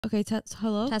Okay,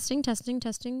 hello? Testing, testing,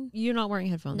 testing. You're not wearing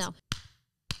headphones? No.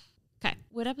 Okay.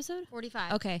 What episode?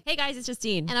 45. Okay. Hey guys, it's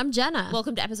Justine. And I'm Jenna.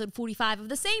 Welcome to episode 45 of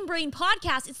the Same Brain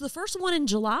podcast. It's the first one in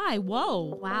July.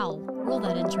 Whoa. Wow. Roll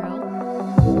that intro.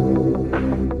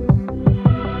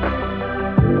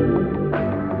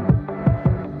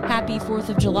 Happy 4th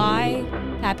of July.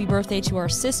 Happy birthday to our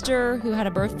sister who had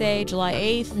a birthday July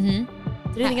 8th. Mm-hmm.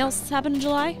 Did anything else happen in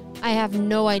July? I have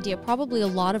no idea. Probably a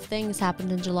lot of things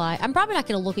happened in July. I'm probably not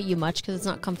going to look at you much because it's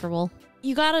not comfortable.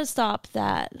 You gotta stop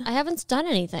that. I haven't done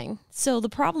anything. So the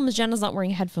problem is Jenna's not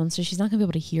wearing headphones, so she's not gonna be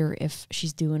able to hear if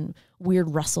she's doing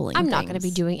weird wrestling I'm things. not going to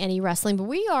be doing any wrestling, but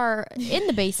we are in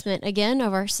the basement again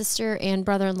of our sister and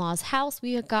brother-in-law's house.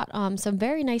 We have got some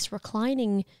very nice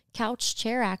reclining couch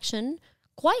chair action.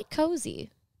 Quite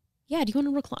cozy. Yeah, do you want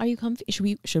to recline? Are you comfy? Should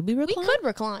we recline? We could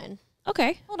recline.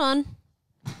 Okay. Hold on.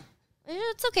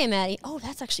 It's okay, Maddie. Oh,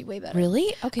 that's actually way better.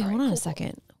 Really? Okay, All right, hold on cool. a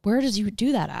second. Where did you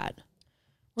do that at?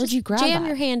 Where'd Just you grab jam that?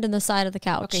 your hand in the side of the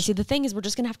couch. Okay, see, the thing is we're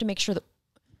just going to have to make sure that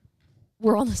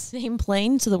we're on the same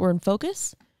plane so that we're in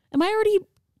focus. Am I already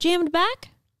jammed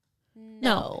back?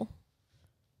 No.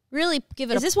 Really,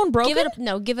 give it Is this one broken?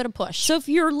 Give it a push. So if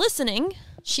you're listening...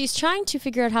 She's trying to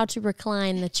figure out how to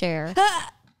recline the chair. I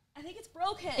think it's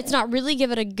broken. It's not really give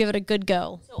it a good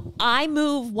go. So I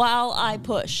move while I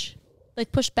push.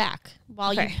 Like push back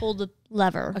while you pull the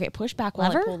lever. Okay, push back while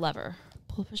Lever? I pull lever.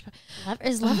 Push back.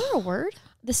 Is lever a word?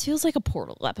 This feels like a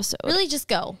Portal episode. Really, just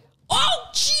go. Oh,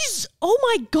 jeez. Oh,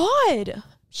 my God.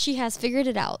 She has figured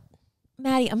it out.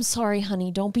 Maddie, I'm sorry,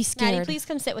 honey. Don't be scared. Maddie, please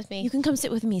come sit with me. You can come sit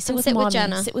with me. Sit with sit mommy. with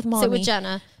Jenna. Sit with mommy. Sit with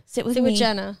Jenna. Sit with Sit me. with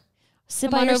Jenna. Sit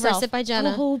Come by on yourself. over. Sit by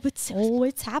Jenna. Oh, but sit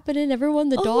with it's happening. Everyone,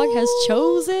 the dog has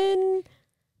chosen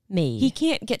me. He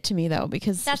can't get to me, though,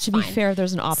 because That's to be fine. fair,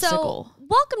 there's an obstacle. So,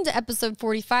 welcome to episode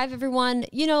 45, everyone.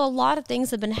 You know, a lot of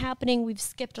things have been happening. We've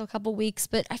skipped a couple weeks,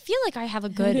 but I feel like I have a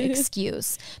good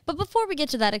excuse. But before we get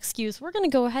to that excuse, we're going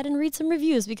to go ahead and read some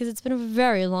reviews because it's been a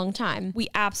very long time. We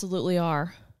absolutely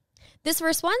are. This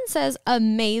first one says,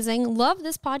 amazing. Love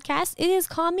this podcast. It is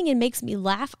calming and makes me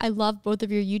laugh. I love both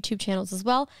of your YouTube channels as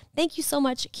well. Thank you so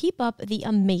much. Keep up the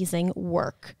amazing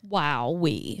work.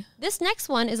 Wowee. This next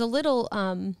one is a little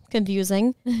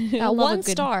confusing. 1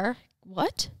 star.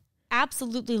 What?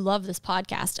 Absolutely love this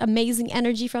podcast. Amazing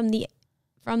energy from the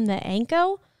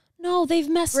Anko. No, they've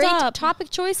messed Great up.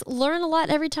 topic choice. Learn a lot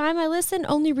every time I listen.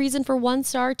 Only reason for 1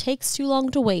 star, takes too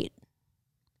long to wait.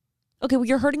 Okay, well,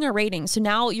 you're hurting our ratings. So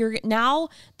now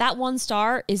that 1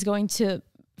 star is going to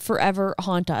forever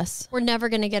haunt us. We're never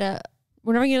gonna get a sponsorship.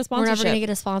 We're never gonna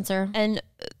get a sponsor. And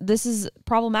this is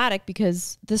problematic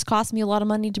because this cost me a lot of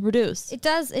money to produce. It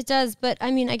does. But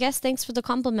I mean, I guess thanks for the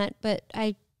compliment. But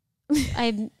I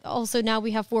also now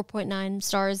we have 4.9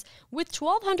 stars with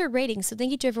 1,200 ratings. So thank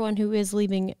you to everyone who is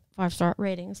leaving 5-star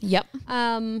ratings. Yep.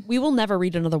 We will never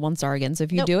read another 1 star again. So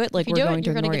if you do it, like, we're going to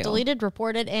you're ignore gonna get you. deleted,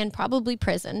 reported, and probably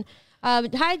prison.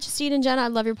 Hi, Justine and Jenna. I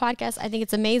love your podcast. I think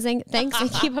it's amazing. Thanks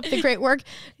and keep up the great work.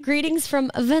 Greetings from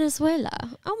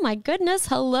Venezuela. Oh my goodness.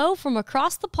 Hello from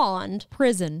across the pond.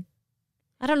 Prison.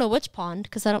 I don't know which pond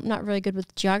because I'm not really good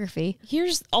with geography.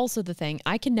 Here's also the thing.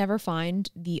 I can never find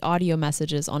the audio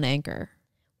messages on Anchor.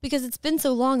 Because it's been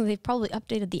so long, they've probably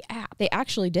updated the app. They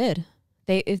actually did.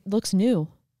 It looks new.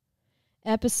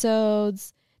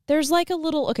 Episodes. There's like a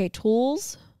little,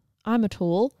 tools. I'm a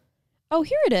tool. Oh,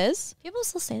 here it is. People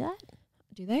still say that?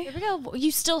 Do they? Here we go.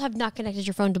 You still have not connected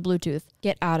your phone to Bluetooth.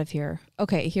 Get out of here.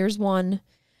 Okay, here's one.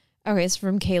 Okay, it's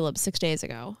from Caleb 6 days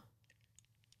ago.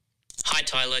 Hi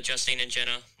Tyler, Justine and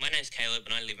Jenna. My name's Caleb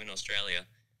and I live in Australia.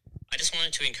 I just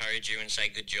wanted to encourage you and say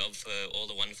good job for all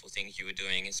the wonderful things you were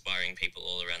doing, inspiring people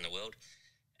all around the world.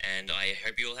 And I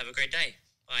hope you all have a great day.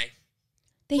 Bye.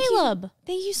 Caleb.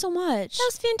 Thank you so much.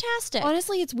 That was fantastic.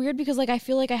 Honestly, it's weird because I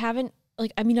feel like I haven't,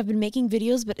 I've been making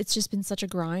videos, but it's just been such a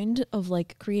grind of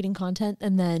creating content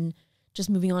and then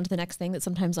just moving on to the next thing that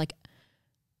sometimes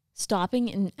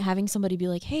stopping and having somebody be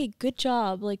like, hey, good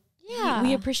job. Yeah.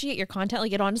 We appreciate your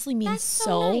content. It honestly means That's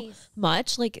so nice.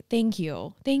 much. Thank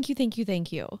you. Thank you, thank you,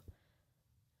 thank you.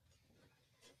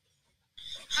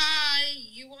 Hi,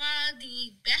 you are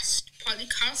the best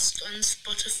podcast on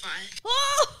Spotify.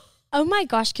 Oh my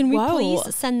gosh, can we Whoa.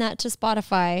 please send that to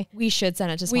Spotify? We should send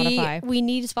it to Spotify. We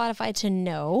need Spotify to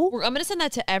know. I'm going to send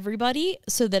that to everybody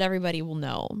so that everybody will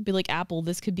know. Be like, Apple,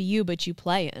 this could be you, but you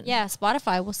play it. Yeah,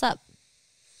 Spotify, what's up?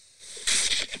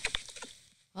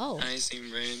 Oh. Hi, Same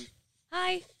Brain.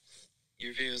 Hi.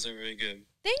 Your videos are very good.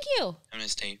 Thank you. Have a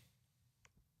nice day.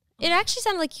 It actually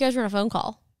sounded like you guys were on a phone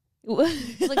call.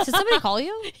 Did somebody call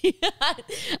you? Yeah,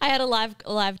 I had a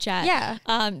live chat. Yeah.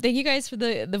 Thank you guys for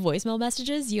the voicemail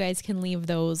messages. You guys can leave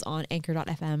those on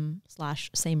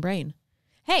anchor.fm/samebrain.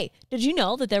 Hey, did you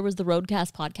know that there was the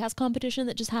Rodecaster podcast competition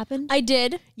that just happened? I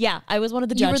did. Yeah, I was one of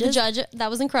the You judges. were the judge. That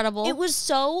was incredible. It was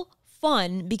so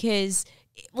fun because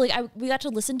like we got to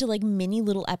listen to like mini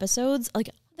little episodes. Like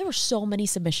there were so many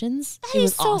submissions. It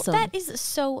was awesome. That is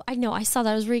so. I know. I saw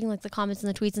that. I was reading like the comments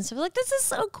and the tweets and stuff. Like this is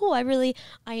so cool. I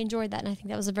enjoyed that, and I think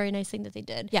that was a very nice thing that they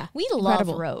did. Yeah, we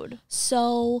incredible. love Rode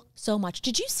so much.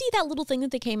 Did you see that little thing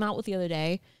that they came out with the other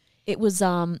day? It was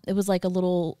like a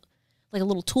little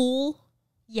tool.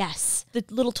 Yes, The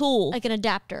little tool, like an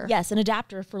adapter. Yes, an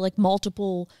adapter for like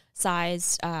multiple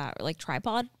size like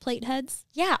tripod plate heads.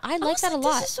 Yeah, I like that a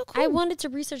lot. This is so cool. I wanted to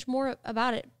research more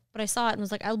about it, but I saw it and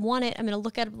was like, I want it. I'm going to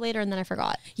look at it later, and then I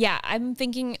forgot. Yeah, I'm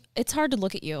thinking it's hard to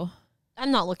look at you.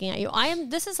 I'm not looking at you.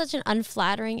 This is such an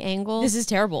unflattering angle. This is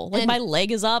terrible. Like And my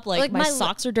leg is up. Like my my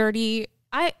socks are dirty.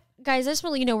 Guys, I just want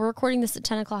to let you know, we're recording this at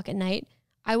 10 o'clock at night.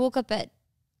 I woke up at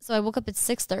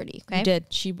 6:30. Okay. You did.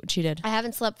 She did. I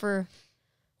haven't slept for,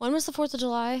 when was the 4th of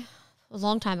July? A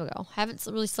long time ago. Haven't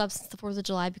really slept since the 4th of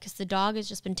July because the dog has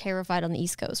just been terrified on the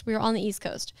East Coast. We were on the East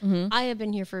Coast. I have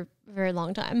been here for a very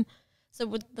long time. So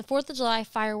with the 4th of July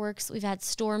fireworks, we've had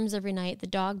storms every night. The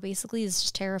dog basically is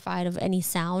just terrified of any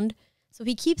sound. So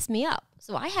he keeps me up.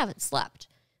 So I haven't slept.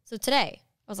 So today,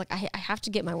 I was like, I have to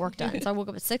get my work done. So I woke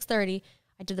up at 6:30.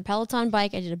 I did the Peloton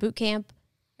bike. I did a boot camp.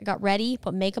 I got ready,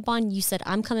 put makeup on. You said,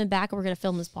 I'm coming back and we're going to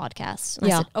film this podcast.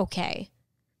 And I said, okay.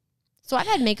 So I've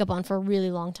had makeup on for a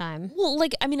really long time. Well,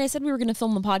 like, I mean, I said we were going to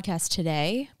film the podcast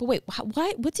today, but wait,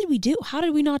 why? What did we do? How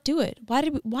did we not do it? Why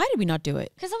did we not do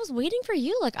it? Because I was waiting for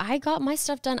you. Like, I got my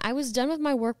stuff done. I was done with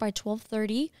my work by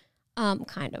 12:30.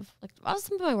 Kind of. Like, I was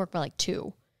done with my work by like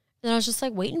 2. And I was just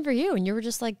like waiting for you. And you were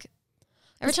just like,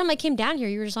 every time I came down here,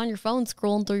 you were just on your phone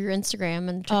scrolling through your Instagram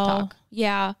and TikTok.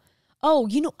 Yeah. Oh,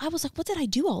 I was like, what did I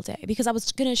do all day? Because I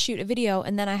was going to shoot a video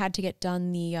and then I had to get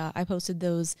done I posted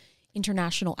those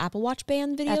international Apple Watch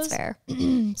band videos. That's fair.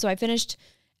 So I finished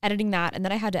editing that and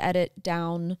then I had to edit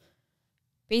down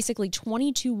basically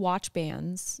 22 watch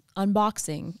bands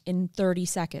unboxing in 30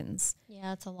 seconds. Yeah,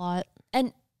 that's a lot.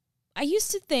 And I used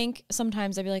to think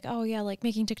sometimes I'd be like, oh yeah, like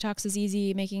making TikToks is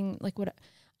easy, making like what,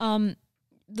 the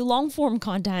long form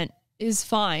content is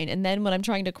fine. And then when I'm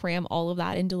trying to cram all of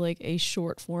that into like a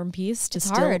short form piece to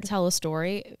still tell a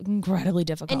story, incredibly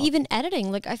difficult. And even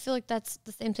editing, like I feel like that's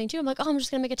the same thing too. I'm like, oh, I'm just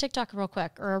gonna make a TikTok real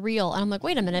quick or a reel. And I'm like,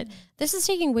 wait a minute, this is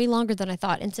taking way longer than I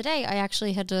thought. And today I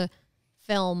actually had to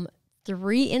film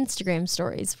 3 Instagram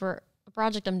stories for a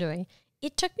project I'm doing.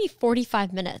 It took me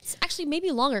 45 minutes, actually maybe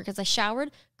longer, because I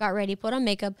showered, got ready, put on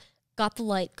makeup, got the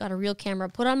light, got a real camera,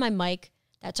 put on my mic.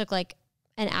 That took like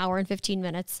an hour and 15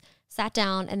 minutes. Sat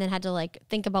down and then had to like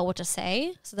think about what to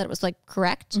say so that it was like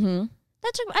correct. Mm-hmm.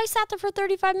 I sat there for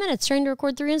 35 minutes trying to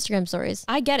record 3 Instagram stories.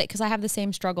 I get it because I have the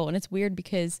same struggle, and it's weird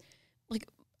because like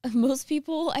most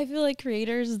people, I feel like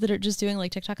creators that are just doing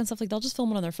like TikTok and stuff, like they'll just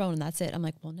film it on their phone and that's it. I'm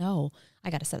like, well, no, I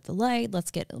got to set the light. Let's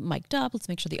get mic'd up. Let's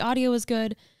make sure the audio is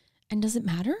good. And does it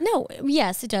matter? No,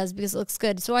 yes, it does because it looks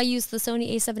good. So I used the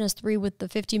Sony a7S III with the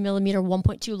 50 millimeter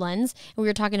 1.2 lens, and we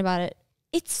were talking about it.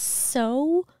 It's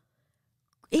so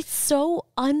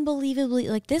unbelievably,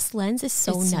 like this lens is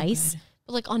so nice,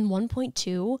 but like on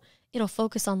 1.2, it'll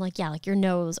focus on like, yeah, like your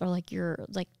nose or like your,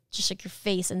 like just like your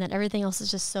face. And then everything else is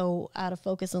just so out of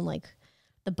focus. And like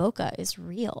the bokeh is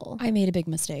real. I made a big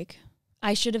mistake.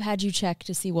 I should have had you check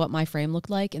to see what my frame looked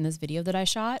like in this video that I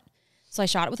shot. So I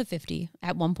shot it with a 50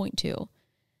 at 1.2.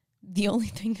 The only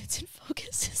thing that's in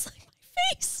focus is like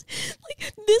my face,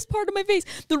 like this part of my face.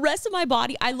 The rest of my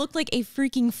body, I look like a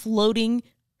freaking floating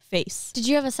face. Did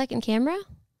you have a second camera?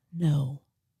 No.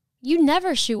 You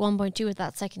never shoot 1.2 with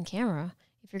that second camera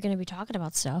if you're going to be talking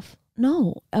about stuff.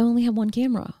 No, I only have one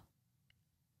camera.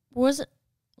 Was it?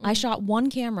 I shot one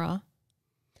camera.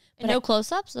 But no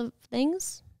close-ups of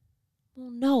things?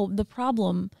 Well, no, the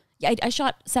problem... Yeah, I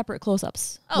shot separate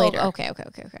close-ups later. later. Okay.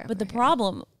 But the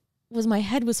problem was my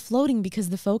head was floating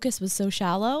because the focus was so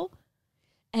shallow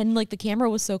and like the camera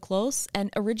was so close.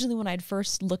 And originally when I'd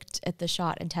first looked at the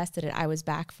shot and tested it, I was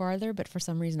back farther, but for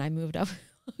some reason I moved up.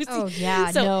 Oh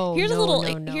yeah, so here's a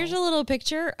little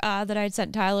picture that I'd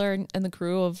sent Tyler and the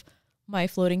crew of my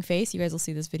floating face. You guys will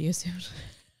see this video soon.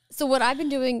 So what I've been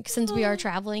doing since we are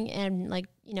traveling and like,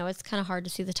 you know, it's kind of hard to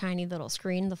see the tiny little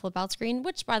screen, the flip out screen,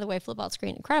 which by the way, flip out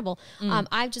screen, incredible.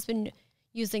 I've just been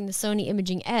using the Sony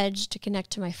Imaging Edge to connect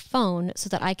to my phone so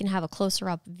that I can have a closer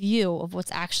up view of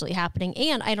what's actually happening.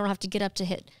 And I don't have to get up to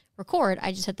hit record.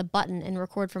 I just hit the button and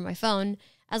record from my phone,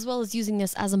 as well as using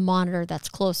this as a monitor that's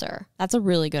closer. That's a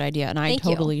really good idea. And I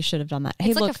totally should have done that.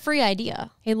 Hey, it's look, like a free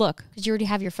idea. Hey, look. Because you already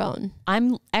have your phone.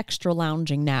 I'm extra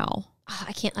lounging now.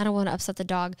 I don't want to upset the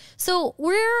dog. So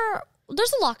we're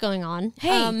there's a lot going on.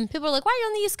 Hey. People are like, why are you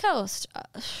on the East Coast?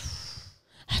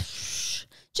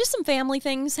 Just some family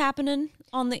things happening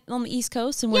on the East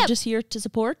Coast, and we're just here to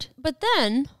support. But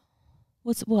then,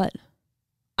 what?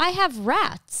 I have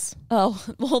rats. Oh,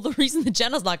 well, the reason that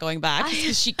Jenna's not going back is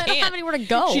because she can't. I don't have anywhere to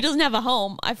go. She doesn't have a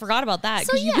home. I forgot about that.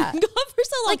 So you've been gone for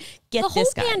so long. Get the this, whole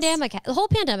guys. the whole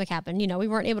pandemic happened. You know, we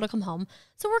weren't able to come home,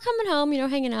 so we're coming home. You know,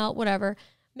 hanging out, whatever,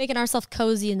 making ourselves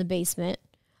cozy in the basement.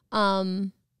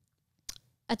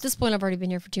 At this point, I've already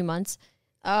been here for 2 months.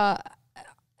 I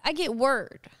get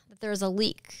word that there's a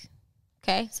leak.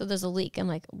 Okay, so there's a leak. I'm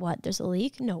like, what? There's a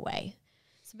leak? No way.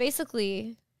 So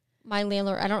basically, my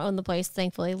landlord, I don't own the place,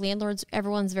 thankfully. Landlords,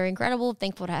 everyone's very incredible.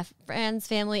 Thankful to have friends,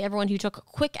 family, everyone who took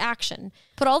quick action.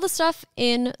 Put all the stuff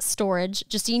in storage.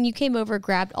 Justine, you came over,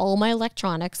 grabbed all my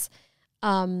electronics.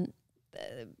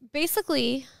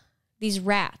 Basically, these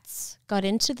rats got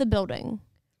into the building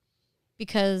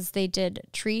because they did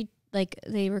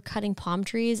they were cutting palm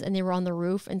trees and they were on the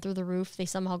roof, and through the roof, they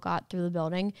somehow got through the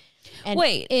building. And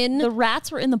the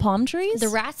rats were in the palm trees? The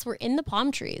rats were in the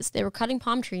palm trees. They were cutting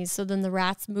palm trees. So then the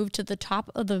rats moved to the top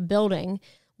of the building,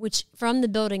 which from the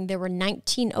building, there were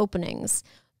 19 openings.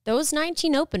 Those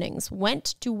 19 openings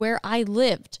went to where I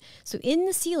lived. So in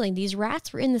the ceiling, these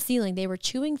rats were in the ceiling. They were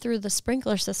chewing through the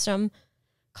sprinkler system,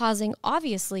 causing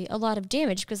obviously a lot of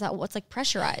damage because that was like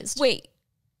pressurized. Wait,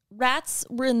 rats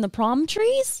were in the palm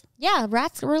trees? Yeah,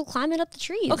 rats were climbing up the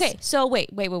trees. Okay, so wait.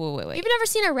 You've never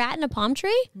seen a rat in a palm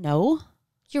tree? No.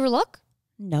 Did you ever look?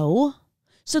 No.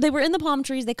 So they were in the palm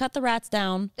trees. They cut the rats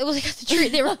down. It was like the tree.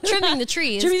 They were trimming the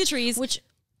trees. Which,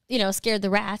 scared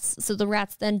the rats. So the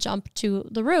rats then jumped to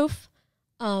the roof.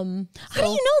 How do you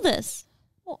know this?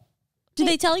 Well, did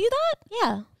they tell you that?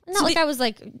 Yeah. Not I was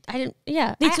like, I didn't,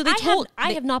 yeah.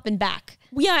 I have not been back.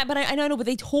 Yeah, but I know, but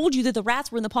they told you that the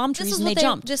rats were in the palm trees and they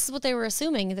jumped. This is what they were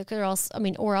assuming.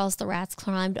 Or else the rats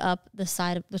climbed up the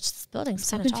side of which this building's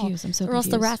kind of tall. I'm so confused. Or else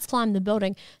the rats climbed the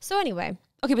building. So anyway,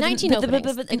 okay, but 19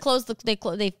 openings. They closed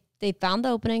they found the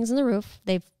openings in the roof.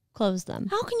 They've closed them.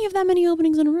 How can you have that many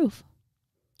openings on a roof?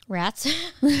 Rats?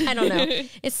 I don't know.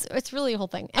 It's really a whole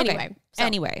thing. Anyway.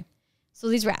 Okay. So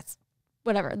these rats,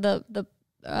 whatever. The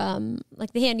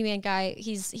handyman guy,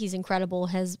 he's incredible.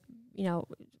 Has, oh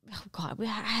God, I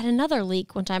had another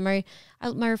leak one time. My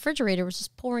refrigerator was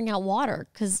just pouring out water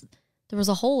because there was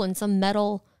a hole in some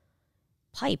metal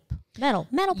pipe. Metal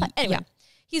pipe. Anyway,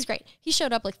 he's great. He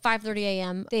showed up like 5:30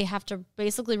 a.m. They have to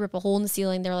basically rip a hole in the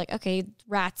ceiling. They're like, okay,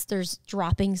 rats, there's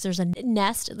droppings, there's a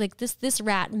nest. Like this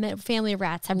family of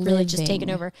rats have really just taken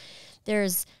over.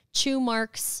 There's chew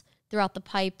marks throughout the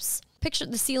pipes. Picture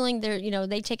the ceiling.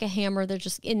 They take a hammer. They're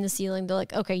just in the ceiling. They're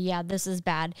like, okay, yeah, this is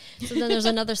bad. So then there's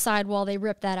another sidewall. They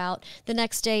rip that out. The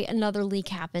next day, another leak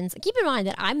happens. Keep in mind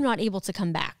that I'm not able to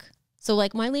come back. So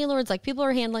like my landlord's like, people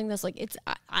are handling this. Like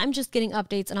I'm just getting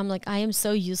updates and I'm like, I am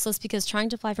so useless because trying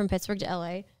to fly from Pittsburgh to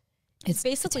LA, it's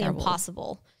basically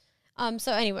impossible.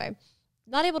 So anyway,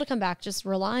 not able to come back, just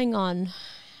relying on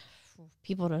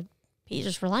people,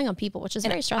 which is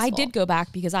very stressful. I did go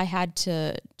back because I had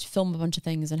to film a bunch of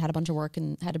things and had a bunch of work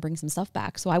and had to bring some stuff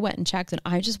back. So I went and checked and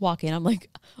I just walk in. I'm like,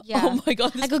 oh my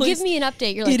God. I go, give me an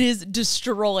update. You're like, it is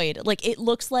destroyed. Like it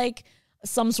looks like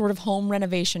some sort of home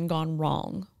renovation gone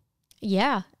wrong.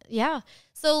 Yeah. Yeah.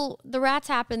 So the rats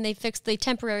happened. They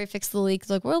temporarily fixed the leak.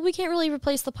 Like, well, we can't really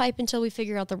replace the pipe until we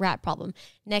figure out the rat problem.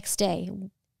 Next day,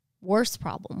 worse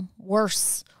problem.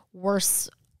 Worse.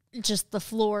 Just the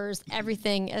floors,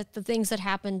 everything, the things that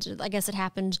happened. I guess it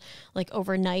happened like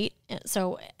overnight.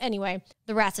 So anyway,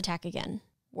 the rats attack again.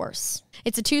 Worse.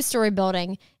 It's a 2-story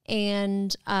building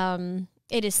and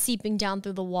it is seeping down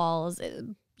through the walls.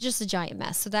 Just a giant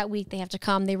mess. So that week they have to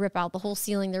come, they rip out the whole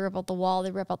ceiling, they rip out the wall, they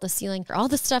rip out the ceiling. All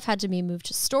this stuff had to be moved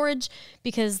to storage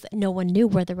because no one knew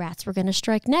where the rats were going to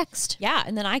strike next. Yeah.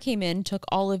 And then I came in, took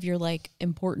all of your like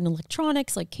important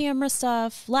electronics, like camera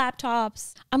stuff,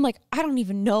 laptops. I'm like, I don't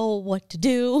even know what to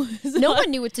do. No one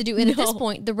knew what to do. And at this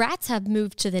point, the rats have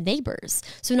moved to the neighbors.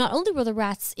 So not only were the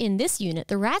rats in this unit,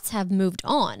 the rats have moved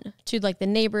on to like the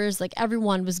neighbors, like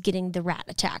everyone was getting the rat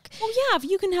attack. Well, yeah, if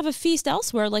you can have a feast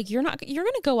elsewhere, like you're going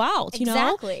to go out,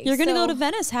 exactly. You're going to go to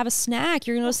Venice, have a snack.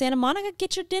 You're going to go to Santa Monica,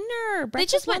 get your dinner. They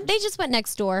just went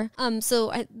next door.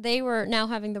 They were now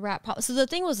having the rat problem. So the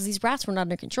thing was, these rats were not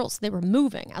under control. So they were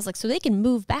moving. I was like, so they can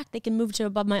move back. They can move to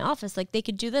above my office. Like they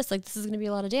could do this. Like this is going to be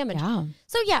a lot of damage. Yeah.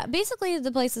 So yeah, basically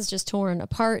the place is just torn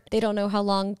apart. They don't know how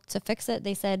long to fix it.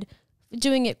 They said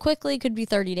doing it quickly could be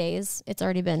 30 days. It's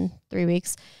already been 3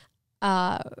 weeks.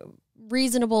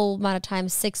 Reasonable amount of time,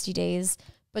 60 days.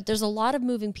 But there's a lot of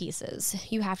moving pieces.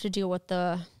 You have to deal with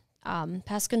the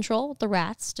pest control, the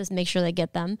rats, just make sure they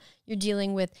get them. You're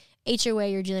dealing with HOA,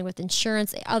 you're dealing with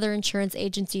insurance, other insurance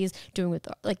agencies, doing with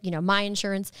like, you know, my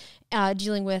insurance,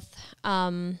 dealing with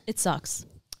It sucks.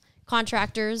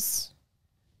 contractors,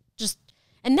 just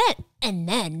and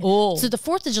then Oh. so the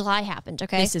 4th of July happened.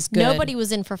 Okay, This is good. Nobody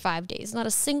was in for 5 days. Not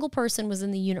a single person was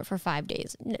in the unit for 5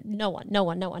 days. No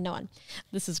one.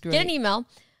 This is great. Get an email.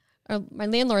 Or my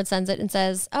landlord sends it and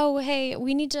says, "Oh, hey,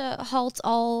 we need to halt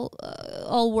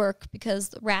all work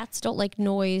because rats don't like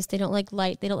noise, they don't like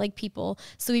light, they don't like people.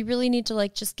 So we really need to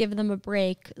like just give them a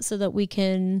break so that we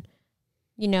can,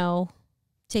 you know,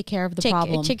 Take care of the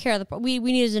problem. Take care of the. We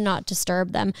needed to not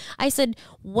disturb them." I said,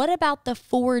 "What about the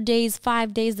 4 days,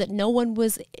 5 days that no one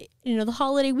was, you know, the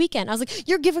holiday weekend?" I was like,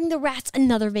 "You're giving the rats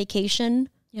another vacation."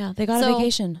 Yeah, they got a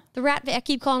vacation. I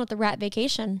keep calling it the rat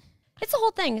vacation. It's a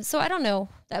whole thing. So I don't know.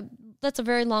 That's a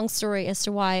very long story as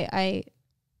to why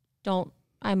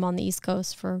I'm on the East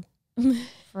Coast for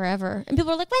forever. And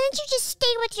people are like, "Why don't you just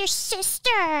stay with your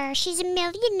sister? She's a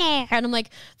millionaire." And I'm like,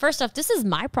 first off, this is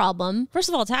my problem. First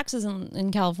of all, taxes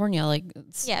in California, like,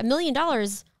 Yeah, $1 million.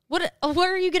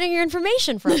 Where are you getting your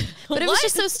information from? But it was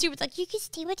just so stupid. Like, you can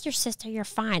stay with your sister. You're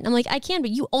fine. I'm like, I can,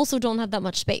 but you also don't have that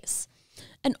much space.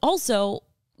 and also,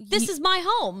 This is my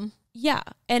home yeah.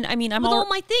 And I mean, I'm with all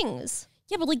my things.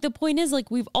 Yeah, but like the point is, like,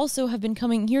 we've also have been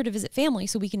coming here to visit family,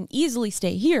 so we can easily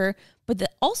stay here. But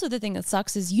also the thing that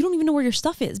sucks is you don't even know where your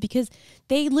stuff is because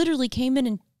they literally came in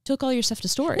and took all your stuff to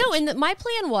storage. No, and my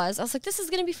plan was, I was like, this is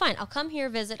going to be fine. I'll come here,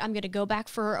 visit. I'm going to go back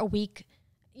for a week,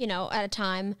 you know, at a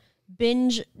time.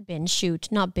 Bulk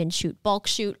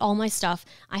shoot all my stuff.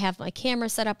 I have my camera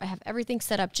set up. I have everything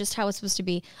set up just how it's supposed to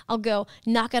be. I'll go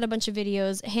knock out a bunch of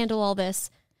videos, handle all this.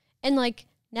 And like,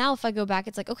 now if I go back,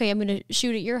 it's like, okay, I'm going to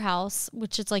shoot at your house,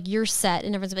 which is like your set.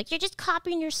 And everyone's like, you're just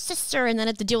copying your sister. And then I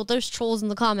have to deal with those trolls in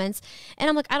the comments. And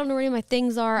I'm like, I don't know where any of my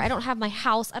things are. I don't have my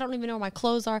house. I don't even know where my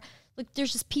clothes are. Like,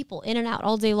 there's just people in and out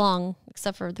all day long,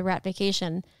 except for the rat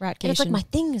vacation. And it's like, my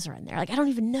things are in there. Like, I don't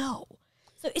even know.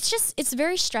 So it's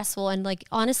very stressful. And like,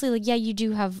 honestly, like, yeah, you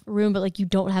do have room, but like, you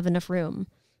don't have enough room.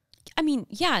 I mean,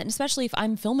 yeah, and especially if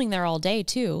I'm filming there all day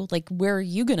too. Like, where are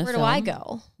you gonna film? Where do I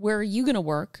go? Where are you gonna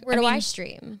work? Where do I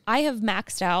stream? I have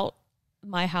maxed out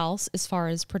my house as far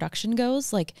as production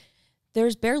goes. Like,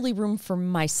 there's barely room for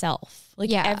myself.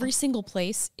 Like, every single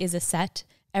place is a set.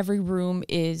 Every room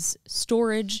is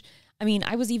storage. I mean,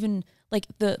 I was even like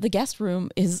the guest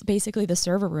room is basically the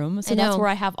server room. So that's where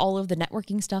I have all of the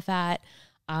networking stuff at.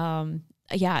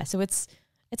 Yeah, so it's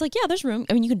like, yeah, there's room.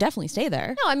 I mean, you can definitely stay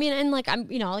there. No, I mean, and like,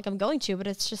 I'm going to, but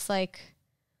it's just like,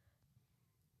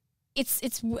 it's,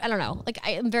 I don't know. Like,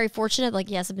 I am very fortunate. Like,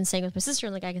 yes, I've been staying with my sister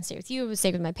and like, I can stay with you. I've been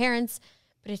staying with my parents,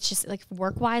 but it's just like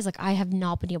work wise, like I have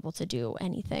not been able to do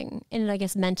anything. And I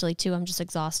guess mentally too, I'm just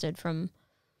exhausted from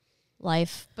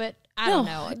life, but I don't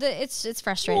know. It's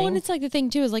frustrating. Well, and it's like the thing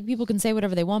too, is like people can say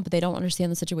whatever they want, but they don't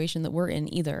understand the situation that we're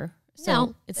in either.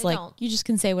 So it's like, you just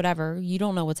can say whatever. You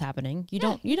don't know what's happening. You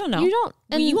don't know. You don't.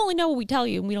 And you only know what we tell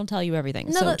you, and we don't tell you everything.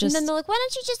 And then they're like, why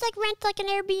don't you just like rent like an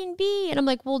Airbnb? And I'm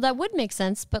like, well, that would make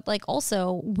sense. But like,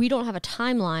 also, we don't have a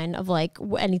timeline of like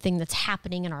anything that's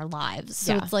happening in our lives.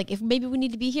 So it's like, if maybe we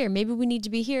need to be here, maybe we need to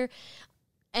be here.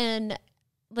 And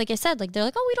like I said, like, they're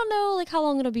like, oh, we don't know like how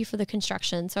long it'll be for the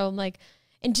construction. So I'm like,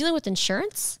 and dealing with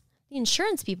insurance, the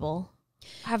insurance people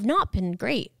have not been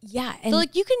great. Yeah. And so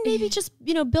like, you can maybe just,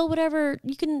 you know, bill whatever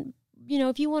you can, you know,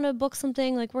 if you want to book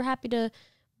something, like we're happy to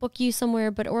book you somewhere,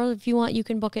 but, or if you want, you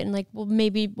can book it and like, well,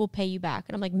 maybe we'll pay you back.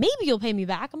 And I'm like, maybe you'll pay me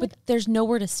back. But there's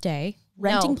nowhere to stay.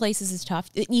 Renting places is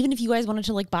tough. Even if you guys wanted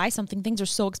to like buy something, things are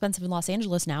so expensive in Los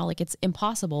Angeles now. Like, it's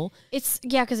impossible.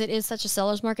 Because it is such a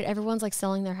seller's market. Everyone's like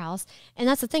selling their house. And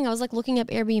that's the thing. I was like looking up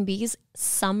Airbnbs.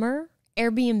 Summer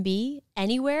Airbnb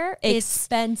anywhere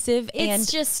expensive, and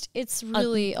it's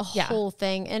really a whole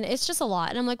thing, and it's just a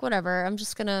lot. And I'm like, whatever. I'm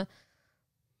just gonna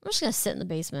sit in the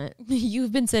basement.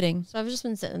 You've been sitting. So I've just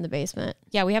been sitting in the basement.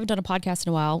 Yeah, we haven't done a podcast in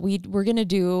a while. We're gonna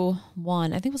do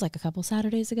one. I think it was like a couple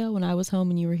Saturdays ago when I was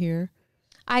home and you were here.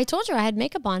 I told you I had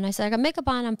makeup on. I said I got makeup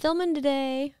on. I'm filming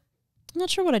today. I'm not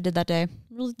sure what I did that day.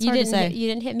 It's hard to say. You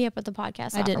didn't hit me up at the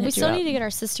podcast. I didn't. We still need to get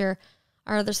our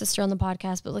other sister on the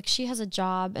podcast, but like, she has a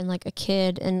job and like a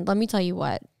kid. And let me tell you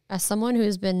what, as someone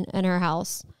who's been in her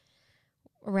house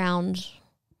around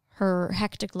her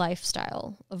hectic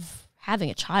lifestyle of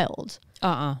having a child,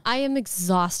 I am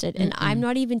exhausted. And I'm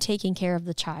not even taking care of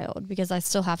the child because I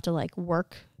still have to like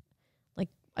work. Like,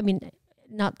 I mean,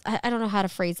 I don't know how to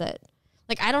phrase it.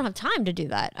 Like, I don't have time to do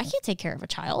that. I can't take care of a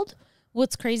child.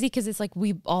 What's crazy, because it's like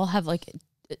we all have like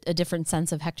a different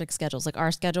sense of hectic schedules. Like, our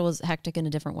schedule is hectic in a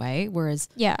different way, whereas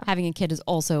having a kid is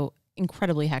also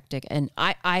incredibly hectic. And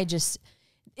I just,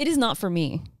 it is not for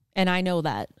me. And I know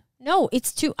that. No,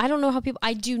 it's too. I don't know how people.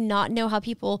 I do not know how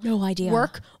people. No idea.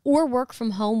 Work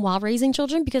from home while raising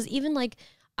children, because even like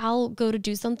I'll go to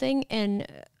do something and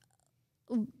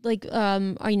like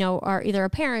our either our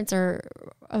parents or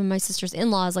my sister's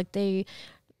in-laws, like they,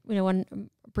 when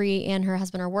Bree and her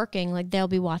husband are working, like they'll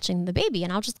be watching the baby,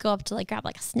 and I'll just go up to like grab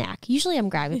like a snack. Usually I'm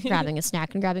grabbing a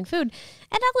snack and grabbing food,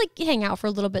 and I'll like hang out for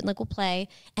a little bit and like we'll play.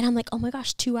 And I'm like, oh my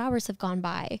gosh, 2 hours have gone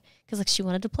by because like she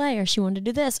wanted to play or she wanted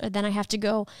to do this, or then I have to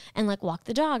go and like walk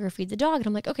the dog or feed the dog. And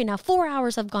I'm like, okay, now 4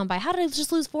 hours have gone by. How did I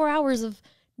just lose 4 hours of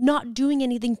not doing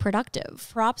anything productive?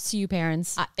 Props to you,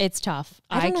 parents. It's tough.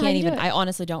 I can't even. I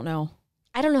honestly don't know.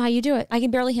 I don't know how you do it. I can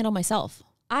barely handle myself.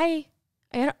 I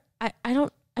don't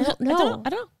know.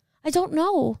 I don't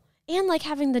know. And like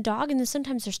having the dog, and then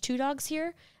sometimes there's 2 dogs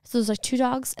here. So there's like 2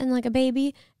 dogs and like a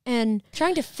baby, and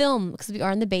trying to film because we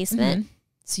are in the basement. Mm-hmm.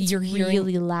 So you're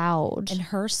really loud. And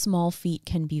her small feet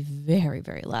can be very,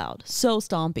 very loud. So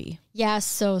stompy. Yeah,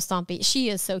 so stompy. She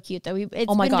is so cute though. It's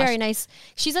oh my been gosh. very nice.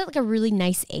 She's at like a really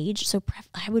nice age. So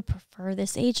I would prefer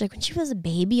this age. Like when she was a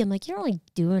baby, I'm like, you don't really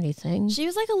do anything. She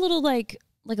was like a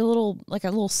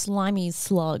little slimy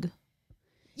slug.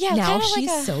 Yeah, now she's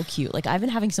she's so cute. Like I've been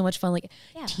having so much fun, like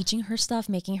Yeah. teaching her stuff,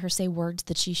 making her say words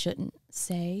that she shouldn't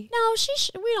say. No,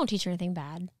 we don't teach her anything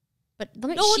bad. But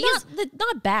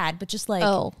Not bad, but just like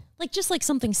just like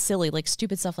something silly, like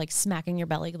stupid stuff, like smacking your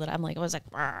belly. That I'm like, I was like,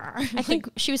 I think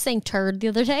she was saying turd the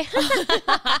other day.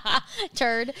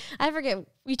 Turd. I forget.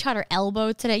 We taught her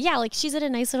elbow today. Yeah, like she's at a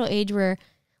nice little age where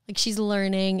like she's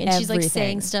learning and she's like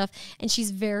saying stuff, and she's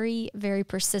very, very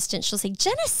persistent. She'll say,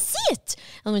 Jenna, sit.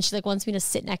 And when she like wants me to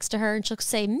sit next to her, and she'll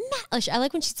say, I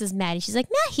like when she says Maddie. She's like,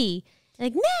 Maddie.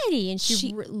 Like Maddie. And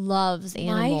she loves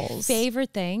animals. My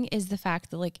favorite thing is the fact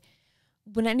that like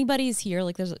when anybody's here,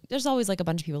 like there's always like a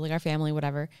bunch of people, like our family,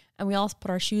 whatever, and we all put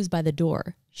our shoes by the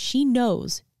door. She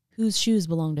knows whose shoes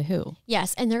belong to who.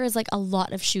 Yes, and there is like a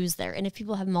lot of shoes there. And if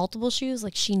people have multiple shoes,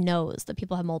 like she knows that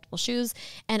people have multiple shoes.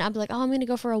 And I'm like, oh, I'm going to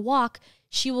go for a walk.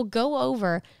 She will go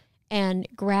over and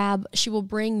she will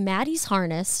bring Maddie's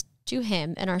harness to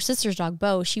him, and our sister's dog,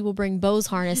 Bo, she will bring Bo's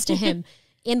harness to him.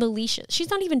 And the leashes. She's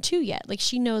not even 2 yet. Like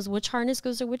she knows which harness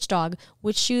goes to which dog,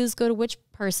 which shoes go to which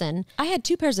person. I had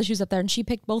 2 pairs of shoes up there, and she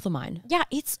picked both of mine. Yeah,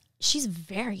 she's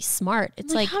very smart.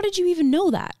 It's like, how did you even know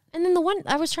that? And then the one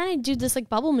I was trying to do this like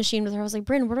bubble machine with her. I was like,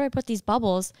 Bryn, where do I put these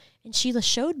bubbles? And Sheila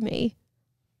showed me.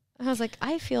 And I was like,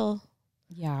 I feel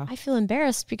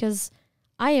embarrassed because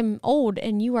I am old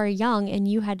and you are young, and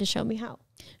you had to show me how.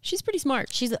 She's pretty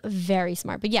smart. She's very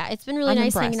smart. But yeah, it's been really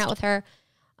nice hanging out with her.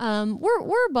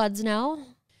 We're buds now.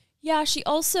 Yeah, she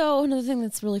also, another thing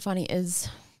that's really funny is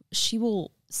she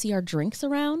will see our drinks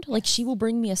around. Like she will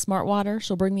bring me a smart water.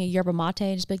 She'll bring me a yerba mate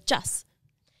and just be like, Jess.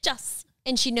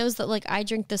 And she knows that like I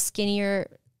drink the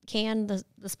skinnier can,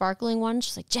 the sparkling one.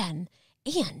 She's like, Jen.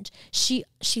 And she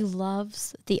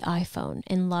loves the iPhone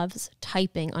and loves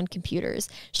typing on computers.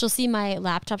 She'll see my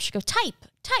laptop. She'll go,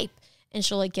 type. And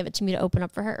she'll like give it to me to open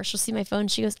up for her. Or she'll see my phone.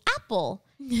 She goes, Apple.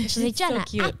 And she'll say, Jenna,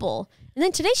 so Apple. And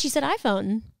then today she said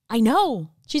iPhone. I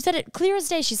know. She said it clear as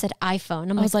day. She said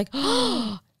iPhone. I was like,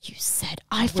 oh, you said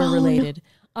iPhone. We're related.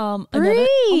 Bree.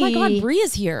 Oh my God, Bree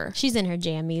is here. She's in her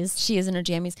jammies. She is in her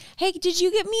jammies. Hey, did you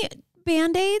get me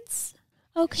Band-Aids?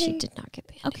 Okay. She did not get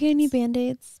Band-Aids. Okay, I need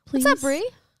Band-Aids, please. What's up, Bree?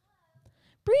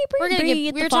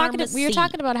 Bree. We were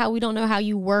talking about how we don't know how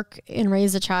you work and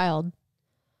raise a child.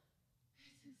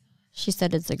 She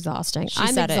said it's exhausting.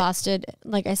 I'm exhausted.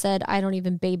 Like I said, I don't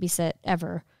even babysit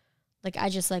ever. Like I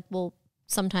just like will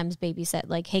sometimes babysit.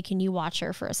 Like, hey, can you watch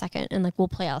her for a second? And like we'll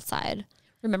play outside.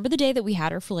 Remember the day that we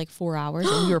had her for like 4 hours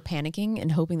and we were panicking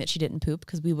and hoping that she didn't poop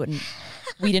because we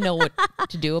didn't know what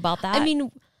to do about that. I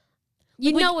mean,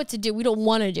 you know what to do. We don't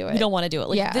want to do it. We don't want to do it.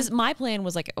 Like my plan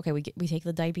was like, okay, we take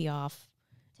the diaper off.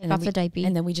 Take off the diaper.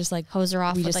 And then we just like hose her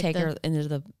off. We just take her into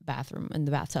the bathroom in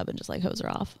the bathtub and just like hose her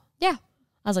off. Yeah.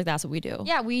 I was like, that's what we do.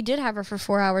 Yeah, we did have her for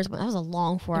 4 hours, but that was a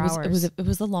long 4 hours. It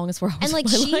was the longest 4 hours. And like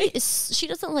of my life. she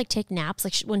doesn't like take naps.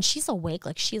 Like when she's awake,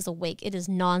 like she is awake. It is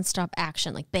nonstop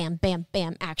action. Like bam, bam,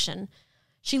 bam, action.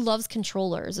 She loves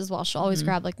controllers as well. She'll always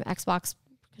grab like the Xbox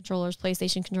controllers,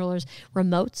 PlayStation controllers,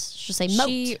 remotes. She'll say moat.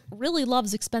 She really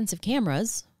loves expensive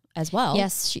cameras as well.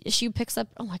 Yes, she picks up.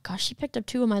 Oh my gosh, she picked up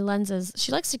 2 of my lenses.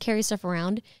 She likes to carry stuff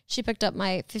around. She picked up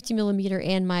my 50 millimeter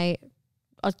and my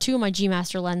 2 of my G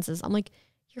Master lenses. I'm like,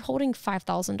 you're holding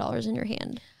 $5,000 in your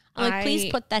hand. I'm like,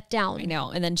 please put that down. I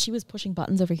know. And then she was pushing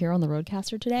buttons over here on the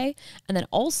Rodecaster today. And then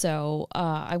also,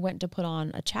 I went to put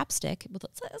on a chapstick.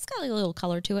 It's got like a little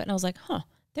color to it. And I was like,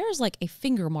 there's like a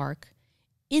finger mark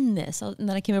in this. And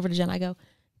then I came over to Jen. I go,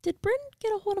 did Bryn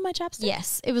get a hold of my chapstick?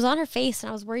 Yes. It was on her face. And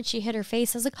I was worried she hit her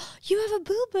face. I was like, oh, you have a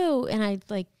boo-boo. And I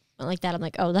like went like that, I'm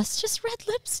like, oh, that's just red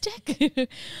lipstick.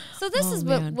 So this is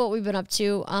what we've been up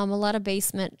to. A lot of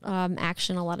basement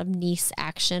action, a lot of Nice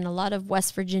action, a lot of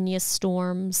West Virginia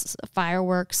storms,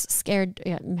 fireworks, scared.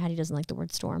 Yeah, Maddie doesn't like the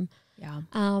word storm. Yeah.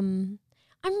 I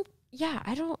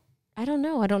don't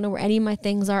know. I don't know where any of my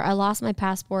things are. I lost my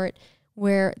passport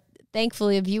where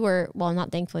thankfully a viewer, well,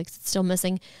 not thankfully because it's still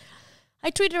missing. I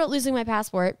tweeted about losing my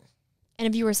passport and a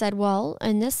viewer said, well,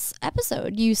 in this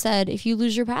episode, you said, if you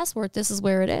lose your passport, this is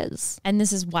where it is. And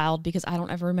this is wild because I don't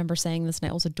ever remember saying this. And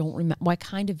I also don't remember, well, I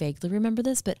kind of vaguely remember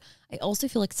this, but I also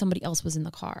feel like somebody else was in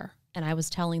the car and I was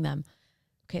telling them,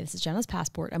 okay, this is Jenna's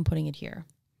passport. I'm putting it here.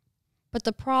 But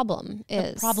the problem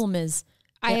is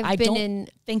I don't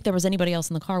think there was anybody else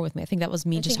in the car with me. I think that was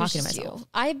me just talking to myself.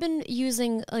 I've been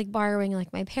using borrowing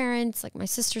my parents, my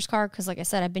sister's car. Cause like I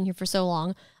said, I've been here for so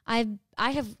long. I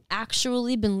have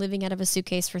actually been living out of a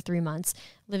suitcase for 3 months,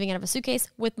 living out of a suitcase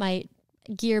with my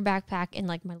gear backpack and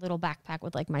my little backpack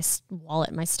with my wallet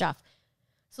and my stuff.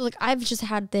 So I've just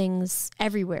had things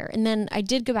everywhere. And then I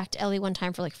did go back to LA one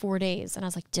time for 4 days. And I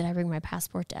was like, did I bring my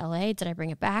passport to LA? Did I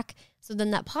bring it back? So then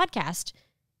that podcast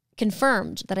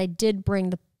confirmed that I did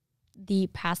bring the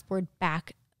passport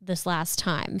back this last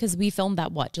time. Because we filmed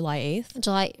that, July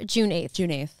 8th? June 8th. June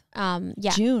 8th.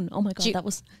 Yeah. June. Oh my God, that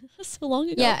was so long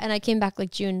ago. Yeah, and I came back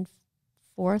June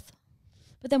 4th.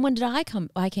 But then when did I come?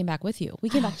 I came back with you. We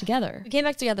came back together. We came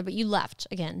back together, but you left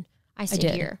again. I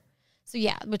stayed here. So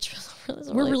yeah, which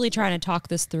we're really trying to talk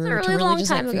this through really to really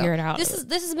just figure it out. This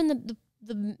has been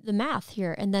the math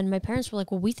here. And then my parents were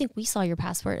like, well, we think we saw your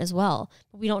passport as well,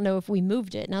 but we don't know if we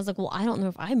moved it. And I was like, well, I don't know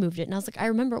if I moved it. And I was like, I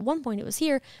remember at one point it was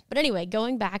here. But anyway,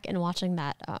 going back and watching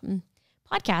that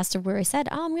podcast of where I said,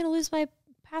 oh, I'm going to lose my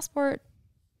passport.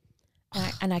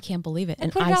 And I can't believe it.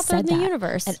 And put it out there in the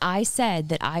universe. And I said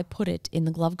that I put it in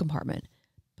the glove compartment,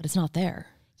 but it's not there.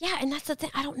 Yeah. And that's the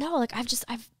thing. I don't know.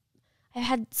 I've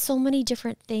had so many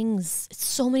different things,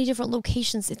 so many different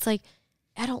locations. It's I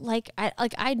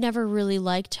never really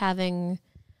liked having,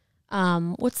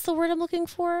 what's the word I'm looking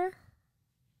for?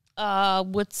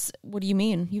 What do you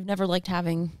mean? You've never liked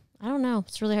having? I don't know.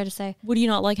 It's really hard to say. What do you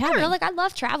not like having? I don't know. I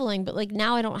love traveling, but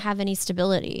now I don't have any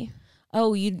stability.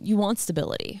 Oh, you want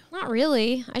stability? Not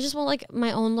really. I just want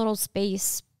my own little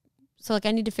space. So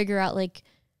I need to figure out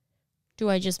do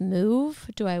I just move?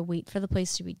 Do I wait for the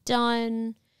place to be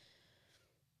done?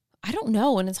 I don't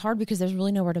know. And it's hard because there's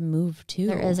really nowhere to move to.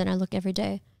 There isn't. I look every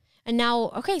day. And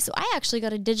now, okay, so I actually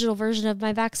got a digital version of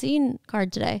my vaccine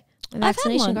card today. My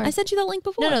vaccination card. I sent you that link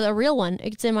before. No, the real one.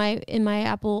 It's in my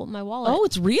Apple, my wallet. Oh,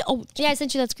 it's real? Oh. Yeah, I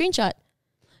sent you that screenshot.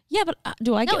 Yeah, but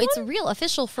do I get No, it's a real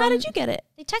official from... How did you get it?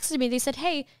 They texted me. They said,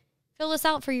 hey, fill this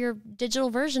out for your digital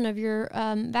version of your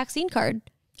vaccine card.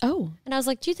 Oh. And I was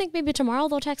like, do you think maybe tomorrow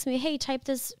they'll text me, hey,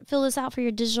 fill this out for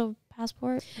your digital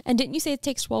passport? And didn't you say it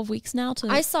takes 12 weeks now to...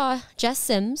 I saw Jess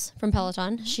Sims from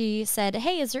Peloton. Mm-hmm. She said,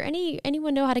 hey, is there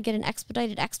anyone know how to get an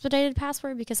expedited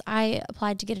passport? Because I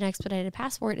applied to get an expedited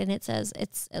passport and it says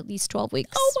it's at least 12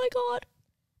 weeks. Oh my God.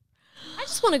 I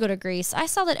just want to go to Greece. I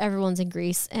saw that everyone's in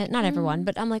Greece. And not everyone,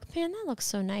 but I'm like, man, that looks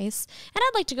so nice. And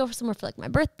I'd like to go somewhere for my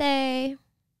birthday.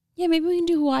 Yeah, maybe we can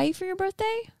do Hawaii for your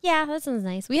birthday. Yeah, that sounds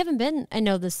nice. We haven't been, I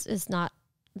know that's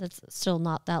still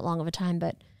not that long of a time,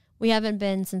 but we haven't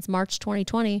been since March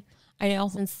 2020. I know.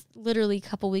 Since literally a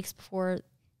couple weeks before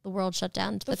the world shut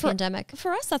down to the pandemic.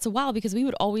 For us, that's a while because we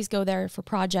would always go there for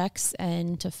projects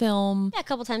and to film. Yeah, a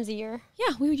couple times a year.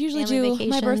 Yeah, we would usually Family do vacations.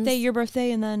 my birthday, your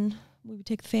birthday, and then we would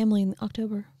take the family in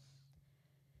October.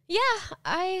 Yeah,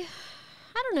 I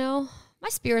don't know. My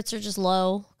spirits are just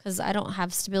low because I don't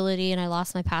have stability and I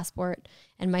lost my passport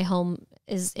and my home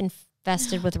is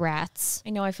infested with rats.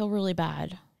 I know, I feel really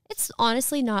bad. It's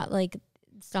honestly not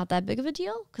it's not that big of a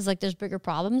deal because there's bigger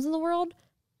problems in the world.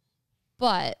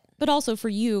 But also for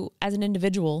you as an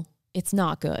individual, it's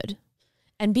not good.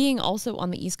 And being also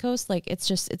on the East Coast,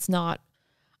 it's not,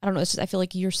 I don't know, it's just, I feel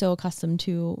like you're so accustomed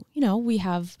to,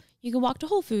 you can walk to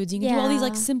Whole Foods, you can do all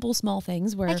these simple small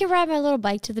things where I can ride my little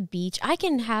bike to the beach. I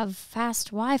can have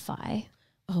fast Wi-Fi.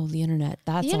 Oh, the internet.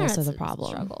 That's also the problem.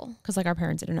 Struggle. Because our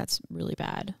parents' internet's really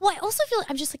bad. Well, I also feel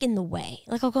like I'm just in the way.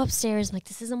 I'll go upstairs, I'm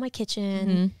this isn't my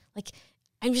kitchen. Mm-hmm.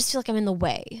 I just feel like I'm in the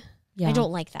way. Yeah. I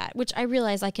don't like that, which I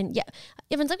realize I can,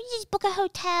 everyone's like, you just book a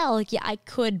hotel. I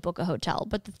could book a hotel.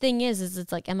 But the thing is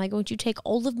it's am I going to take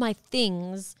all of my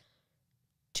things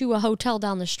to a hotel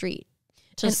down the street?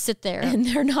 Just sit there. And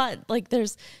they're not,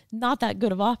 there's not that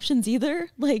good of options either.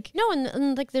 No,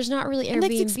 and there's not really Airbnbs. And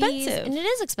it's expensive. And it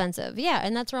is expensive. Yeah.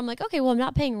 And that's where I'm okay, well, I'm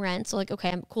not paying rent. So okay,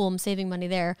 I'm cool. I'm saving money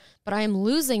there. But I am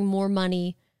losing more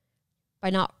money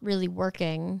by not really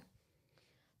working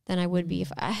than I would be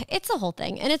if it's a whole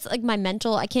thing. And it's like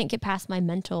I can't get past my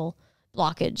mental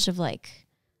blockage of like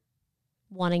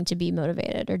wanting to be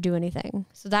motivated or do anything.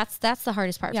 So that's the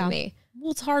hardest part for me.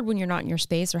 Well, it's hard when you're not in your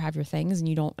space or have your things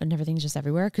and everything's just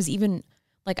everywhere. Cause even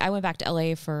like I went back to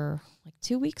LA for like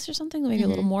 2 weeks or something, maybe a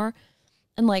little more.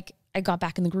 And like I got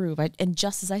back in the groove. And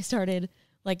just as I started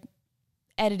like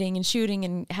editing and shooting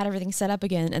and had everything set up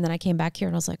again, and then I came back here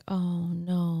and I was like, oh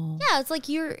no. Yeah, it's like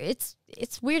it's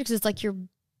weird because it's like you're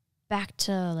back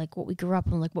to like what we grew up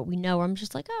on, like what we know. I'm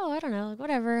just like, oh, I don't know, like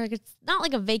whatever. Like it's not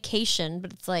like a vacation,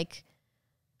 but it's like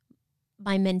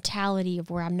my mentality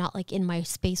of where I'm not like in my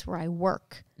space where I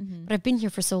work. But I've been here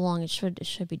for so long, it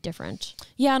should be different.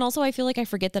 Yeah, and also I feel like I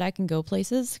forget that I can go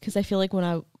places because I feel like when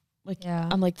I'm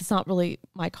like, that's not really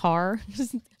my car.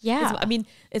 Yeah. I mean,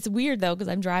 it's weird though because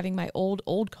I'm driving my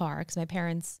old car because my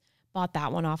parents bought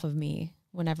that one off of me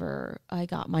whenever I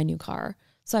got my new car.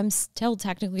 So I'm still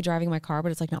technically driving my car,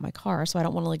 but it's like not my car. So I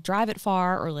don't want to like drive it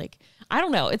far or like, I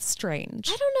don't know. It's strange.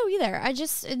 I don't know either.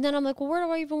 And then I'm like, well, where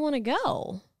do I even want to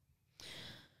go?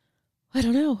 I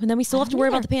don't know. And then we still have to worry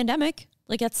about the pandemic.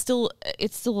 Like it's still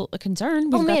a concern.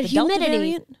 We've got the humidity. Delta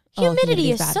variant.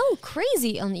 Humidity is so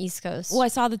crazy on the East Coast. Well, I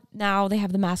saw that now they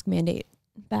have the mask mandate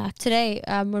back. Today,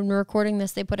 when we're recording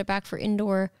this, they put it back for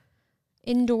indoor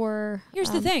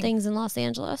Here's the thing. things in Los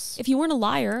Angeles. If you weren't a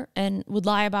liar and would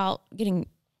lie about getting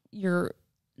your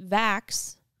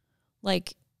vax,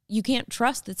 like you can't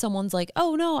trust that someone's like,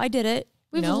 oh no, I did it.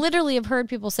 We've literally have heard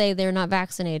people say they're not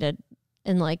vaccinated,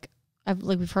 and like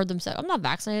we've heard them say, I'm not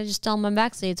vaccinated. Just tell them I'm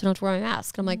vaccinated, so I don't have to wear my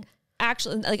mask. I'm like,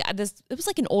 actually, like this, it was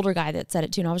like an older guy that said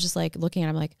it too, and I was just like looking at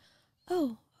him like,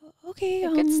 oh, okay,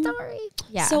 good story.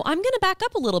 Yeah. So I'm gonna back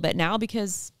up a little bit now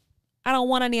because I don't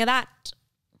want any of that.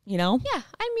 Yeah.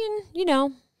 I mean,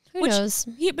 who knows?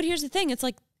 But here's the thing: it's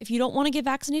like if you don't want to get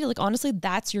vaccinated, like honestly,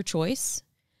 that's your choice.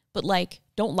 But like,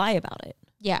 don't lie about it.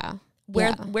 Yeah.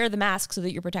 Wear the mask so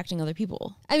that you're protecting other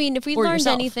people. I mean, if we've or learned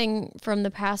yourself. anything from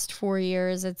the past 4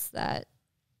 years, it's that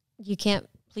you can't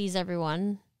please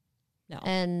everyone. No.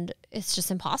 And it's just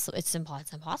impossible. It's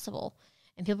impossible.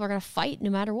 And people are going to fight no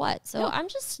matter what. So I'm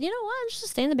just, I'm just going to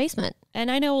stay in the basement. And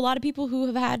I know a lot of people who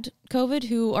have had COVID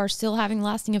who are still having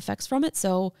lasting effects from it.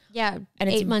 So yeah, and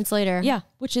 8 months later. Yeah,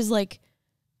 which is like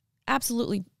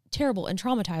absolutely terrible and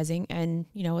traumatizing. And,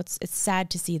 it's sad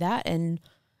to see that. And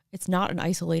it's not an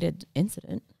isolated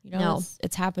incident. No.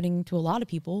 It's happening to a lot of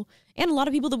people and a lot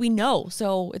of people that we know.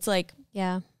 So it's like,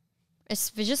 yeah,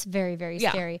 it's just very, very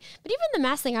scary. But even the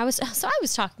mask thing, I was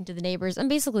talking to the neighbors. I'm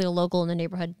basically a local in the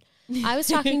neighborhood. I was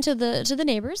talking to the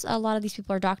neighbors. A lot of these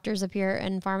people are doctors up here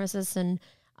and pharmacists. And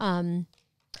I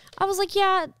was like,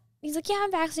 yeah. He's like, yeah,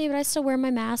 I'm vaccinated, but I still wear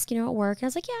my mask, at work. And I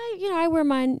was like, yeah, I wear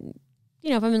mine,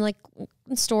 if I'm in like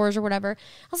in stores or whatever.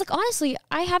 I was like, honestly,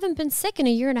 I haven't been sick in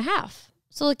 1.5 years.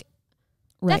 So like,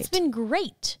 that's been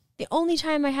great. The only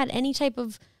time I had any type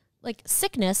of like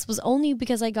sickness was only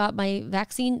because I got my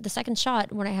vaccine, the second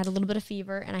shot, when I had a little bit of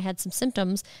fever and I had some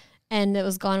symptoms, and it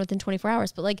was gone within 24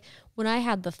 hours. But like when I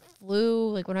had the flu,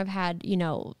 like when I've had,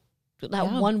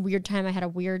 one weird time I had a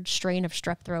weird strain of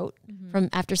strep throat from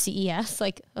after CES,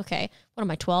 like, okay, what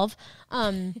am I, 12?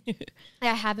 I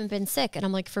haven't been sick. And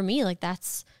I'm like, for me, like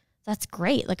that's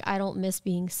great. Like I don't miss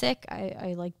being sick.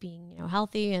 I like being,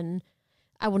 healthy, and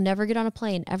I will never get on a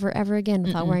plane ever again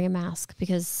without wearing a mask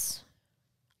because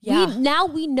now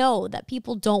we know that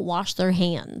people don't wash their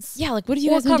hands. Yeah, like what do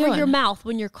you guys cover doing? your mouth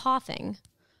when you're coughing?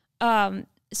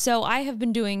 So I have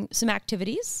been doing some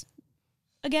activities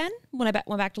again. When I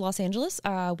went back to Los Angeles,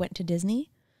 went to Disney,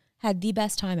 had the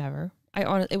best time ever.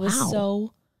 It was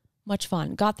so much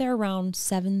fun. Got there around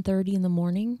 7:30 in the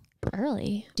morning.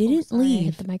 Early. Didn't leave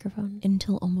hit the microphone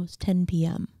until almost 10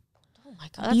 p.m. Oh my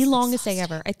God. The longest day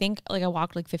ever. I think like I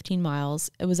walked like 15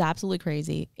 miles. It was absolutely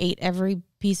crazy. Ate every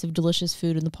piece of delicious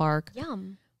food in the park.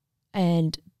 Yum.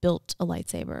 And built a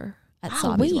lightsaber at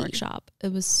Sabi's workshop.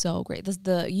 It was so great.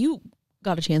 You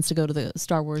got a chance to go to the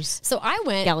Star Wars So I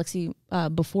went Galaxy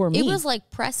before me. It was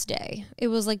like press day. It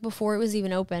was like before it was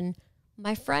even open.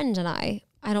 My friend and I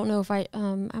don't know if I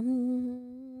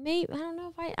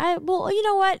well, you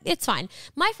know what? It's fine.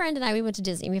 My friend and I, we went to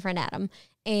Disney, my friend Adam,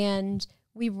 and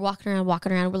we were walking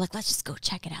around. We're like, let's just go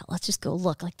check it out. Let's just go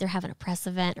look. Like they're having a press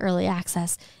event, early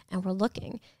access. And we're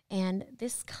looking. And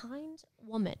this kind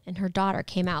woman and her daughter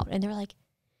came out, and they're like,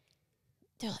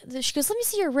 she goes, let me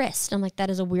see your wrist. And I'm like,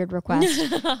 that is a weird request.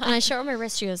 And I show her my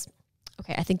wrist. She goes,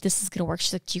 okay, I think this is going to work.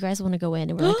 She's like, do you guys want to go in?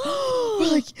 And we're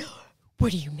like,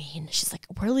 what do you mean? She's like,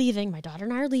 we're leaving. My daughter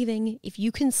and I are leaving. If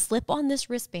you can slip on this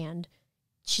wristband,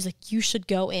 she's like, you should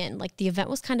go in. Like the event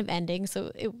was kind of ending.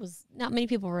 So it was not many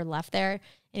people were left there.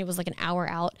 And it was like an hour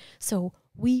out. So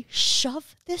We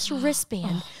shove this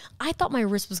wristband. I thought my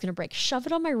wrist was going to break. Shove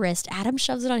it on my wrist. Adam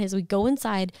shoves it on his. We go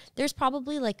inside. There's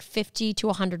probably like 50 to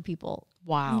 100 people.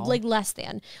 Wow. Like less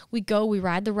than. We go, we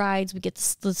ride the rides. We get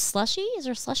the slushy. Is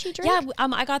there a slushy drink? Yeah,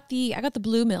 I got the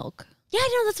blue milk. Yeah, I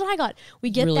know. That's what I got. We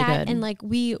get Really that good. and like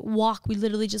we walk. We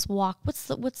literally just walk. What's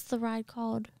the ride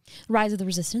called? Rise of the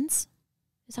Resistance.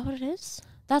 Is that what it is?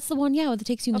 That's the one, yeah, that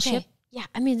takes you in the ship. Yeah,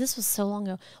 I mean, this was so long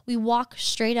ago. We walk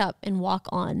straight up and walk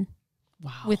on.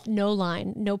 Wow. With no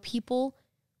line, no people.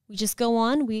 We just go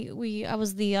on. I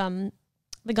was the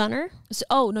gunner.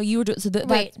 So, no, you were doing, so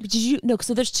Wait. did you, no,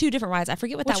 so there's 2 different rides. I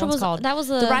forget what Which that one's was called. That was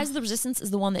the Rise of the Resistance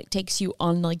is the one that takes you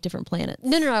on like different planets.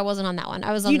 No, I wasn't on that one.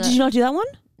 I was on Did you not do that one?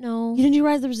 No. You didn't do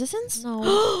Rise of the Resistance?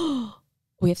 No.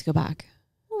 We have to go back.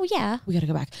 Oh, yeah. We got to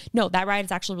go back. No, that ride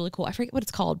is actually really cool. I forget what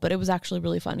it's called, but it was actually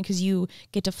really fun because you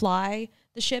get to fly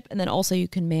the ship and then also you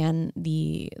can man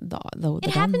the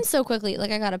It happened so quickly.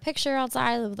 Like I got a picture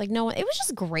outside with like no one. It was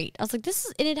just great. I was like, this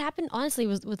is, and it happened honestly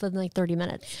was within like 30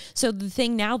 minutes. So the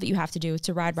thing now that you have to do is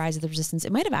to ride Rise of the Resistance.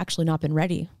 It might have actually not been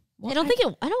ready. Well,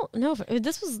 I don't know if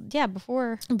this was,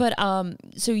 before. But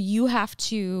so you have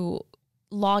to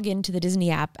log into the Disney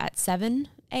app at 7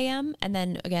 a.m. and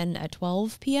then again at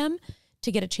 12 p.m.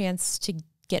 to get a chance to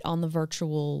get on the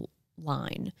virtual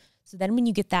line. So then when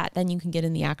you get that, then you can get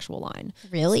in the actual line.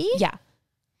 Really? Yeah.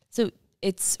 So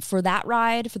it's for that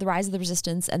ride, for the Rise of the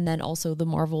Resistance, and then also the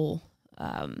Marvel,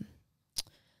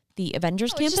 the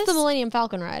Avengers campus. It's just the Millennium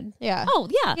Falcon ride. Yeah. Oh,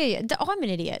 yeah. Yeah. Oh, I'm an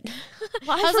idiot.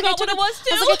 Well, I forgot what it was,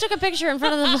 too. I was like, I took a picture in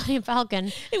front of the Millennium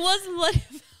Falcon. It was Millennium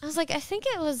Falcon. I was like, I think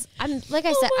it was, like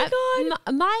I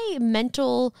said, my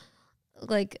mental,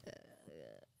 like,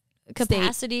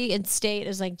 capacity and state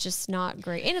is like just not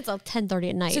great, and it's like 10:30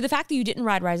 at night. So the fact that you didn't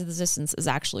ride Rise of the Resistance is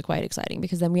actually quite exciting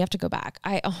because then we have to go back.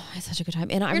 I had such a good time,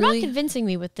 and You're not convincing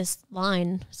me with this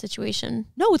line situation.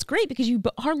 No, it's great because you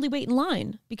hardly wait in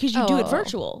line because you do it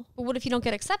virtual. But what if you don't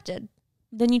get accepted?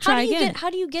 Then you try again. How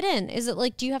do you get in? Is it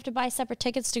like, do you have to buy separate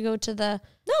tickets to go to the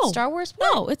Star Wars part?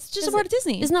 No, it's just a part of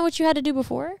Disney. Isn't that what you had to do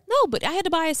before? No, but I had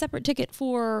to buy a separate ticket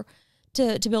to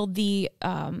build the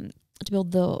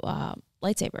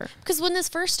lightsaber. Because when this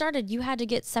first started, you had to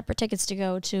get separate tickets to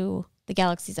go to the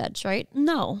Galaxy's Edge, right?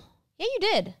 No. Yeah, you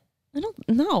did. I don't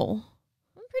know.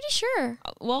 I'm pretty sure.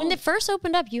 Well, when it first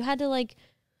opened up, you had to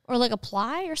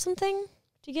apply or something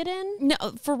to get in? No,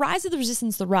 for Rise of the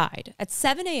Resistance, the ride, at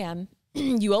 7 a.m.,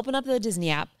 you open up the Disney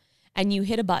app and you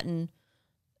hit a button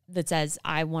that says,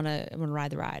 I want to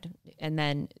ride the ride. And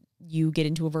then you get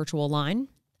into a virtual line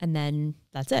and then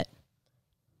that's it.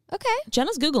 Okay.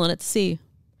 Jenna's Googling it to see.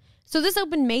 So this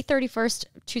opened May 31st,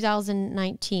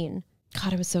 2019.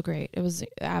 God, it was so great. It was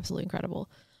absolutely incredible.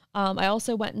 I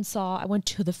also went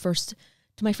to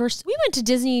my first. We went to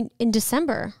Disney in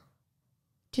December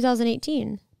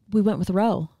 2018. We went with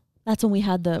Ro. That's when we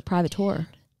had the private tour.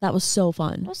 That was so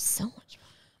fun. That was so much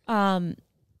fun.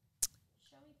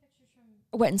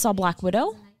 Went and saw Black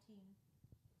Widow.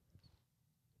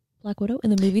 Black Widow in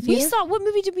the movie theater. What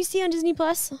movie did we see on Disney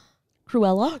Plus?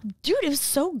 Cruella. Dude, it was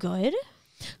so good.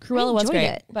 Cruella was great.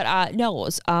 It. But no, it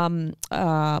was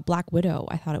Black Widow.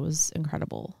 I thought it was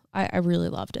incredible. I really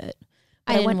loved it.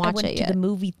 But I went to the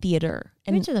movie theater.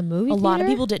 And went to the movie theater? A lot of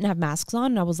people didn't have masks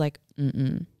on, and I was like,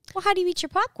 Well, how do you eat your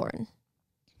popcorn?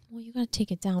 Well, you got to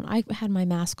take it down. I had my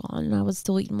mask on, and I was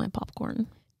still eating my popcorn.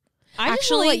 I just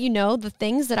want to let you know the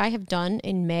things that I have done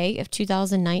in May of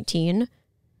 2019.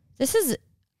 This is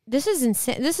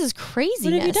insane. This is crazy.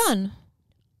 What have you done?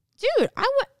 Dude,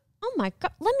 oh my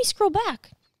God. Let me scroll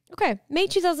back. Okay. May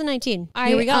 2019.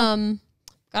 Here we go.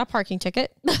 Got a parking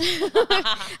ticket.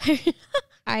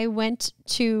 I went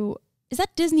to... Is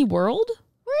that Disney World?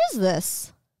 Where is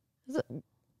this? I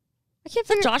can't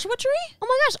figure... The Joshua Tree? Oh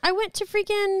my gosh. I went to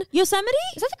freaking... Yosemite?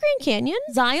 Is that the Grand Canyon?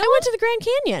 Zion? I went to the Grand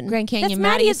Canyon. Grand Canyon. That's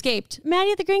Maddie escaped.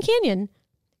 Maddie at the Grand Canyon.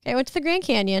 I went to the Grand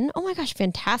Canyon. Oh my gosh.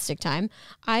 Fantastic time.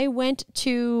 I went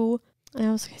to...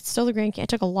 it's still the Grand Canyon. I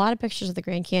took a lot of pictures of the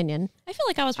Grand Canyon. I feel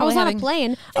like I was on a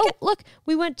plane. Look,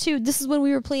 we went to, this is when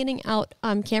we were planning out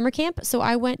camera camp. So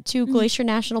I went to Glacier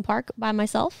National Park by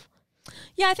myself.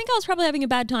 Yeah, I think I was probably having a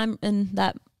bad time in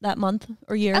that month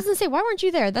or year. I was going to say, why weren't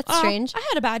you there? That's strange. I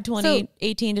had a bad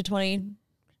 2018 to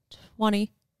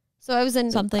 2020. So I was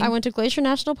in something. I went to Glacier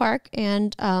National Park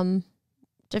and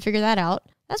to figure that out.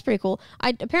 That's pretty cool.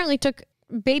 I apparently took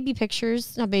baby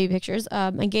pictures, not baby pictures,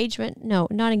 engagement. No,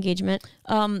 not engagement.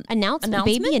 Announcement?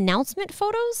 Baby announcement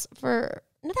photos for,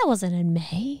 no, that wasn't in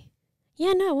May.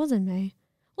 Yeah, no, it wasn't May.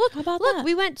 Look, how about that?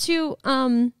 We went to,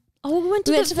 we went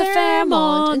to the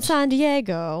Fairmont in San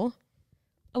Diego.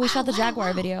 Oh, we shot the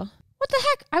Jaguar video. What the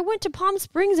heck? I went to Palm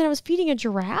Springs and I was feeding a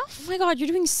giraffe. Oh my God, you're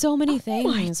doing so many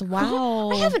things. Wow.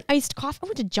 I have an iced coffee. I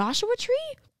went to Joshua Tree.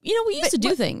 You know, we used to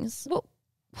do things. What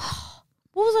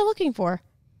was I looking for?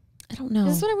 I don't know.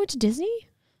 Is this when I went to Disney?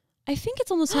 I think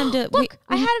it's almost time to... Look,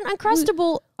 I had an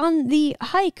Uncrustable on the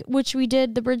hike, which we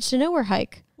did, the Bridge to Nowhere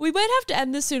hike. We might have to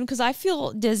end this soon because I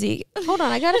feel dizzy. Hold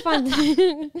on, I gotta find...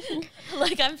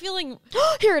 Like, I'm feeling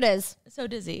Here it is. so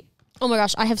dizzy. Oh my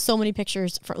gosh, I have so many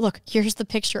pictures. Look, here's the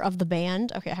picture of the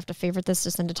band. Okay, I have to favorite this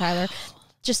to send to Tyler.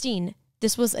 Justine,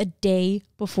 this was a day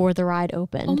before the ride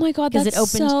opened. Oh my God, that's it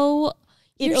opened, so...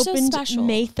 It You're so opened special.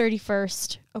 May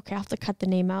 31st. Okay, I'll have to cut the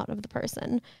name out of the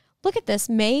person. Look at this,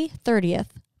 May 30th.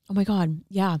 Oh my God,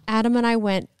 yeah. Adam and I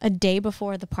went a day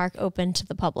before the park opened to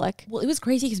the public. Well, it was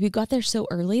crazy because we got there so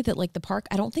early that like the park,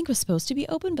 I don't think was supposed to be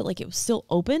open, but like it was still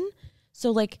open.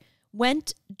 So like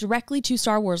went directly to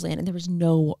Star Wars Land and there was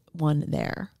no one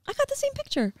there. I got the same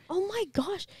picture. Oh my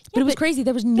gosh. But it was crazy.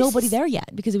 There was nobody there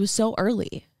yet because it was so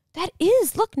early. That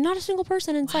is, look, not a single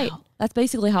person in sight. That's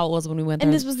basically how it was when we went there.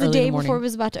 And this was the day in before it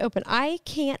was about to open. I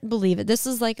can't believe it. This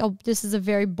is a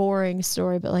very boring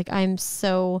story, but like I'm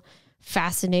so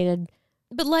fascinated.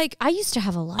 But like I used to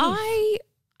have a life. I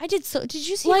did so. Did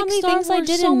you see like how many Star things I Wars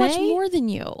did so in much May? more than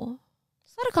you.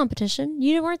 It's not a competition.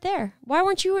 You weren't there. Why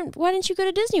didn't you go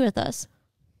to Disney with us?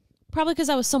 Probably because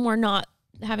I was somewhere not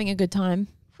having a good time.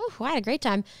 Whew, I had a great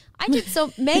time. I did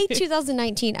so. May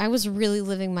 2019. I was really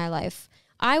living my life.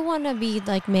 I want to be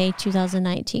like May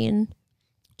 2019. Do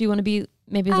you want to be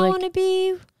maybe I like want to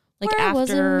be like where I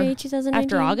was in after May 2019.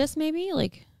 after August maybe?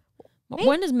 Like May?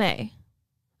 when is May?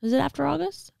 Is it after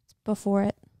August? Before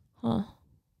it. Huh.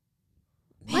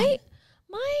 Man.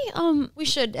 My We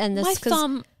should end this. my 'cause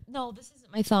thumb. No, this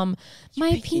isn't my thumb.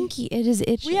 My pinky. It is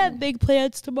itching. We have big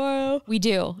plans tomorrow. We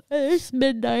do. It's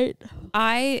midnight.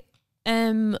 I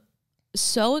am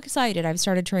so excited. I've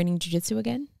started training jiu-jitsu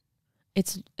again.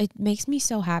 It makes me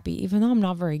so happy, even though I'm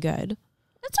not very good.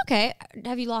 That's okay.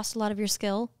 Have you lost a lot of your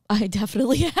skill? I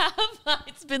definitely have.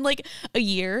 It's been like a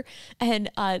year. And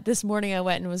this morning I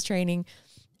went and was training.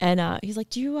 And he's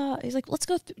like, he's like, let's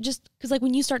go just because like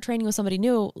when you start training with somebody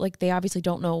new, like they obviously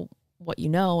don't know what you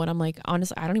know. And I'm like,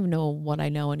 honestly, I don't even know what I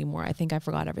know anymore. I think I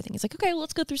forgot everything. He's like, okay, well,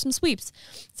 let's go through some sweeps.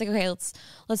 It's like, okay,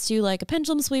 let's do like a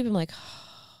pendulum sweep. I'm like,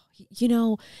 you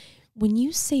know, when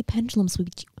you say pendulum sweep,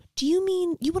 do you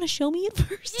mean you want to show me it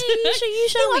first? Yeah, you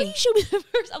show Why me. don't you show me it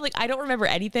first? I'm like, I don't remember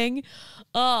anything.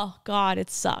 Oh God, it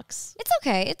sucks. It's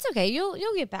okay. It's okay. You'll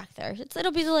get back there.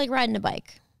 It'll be like riding a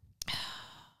bike.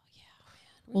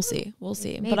 We'll see. We'll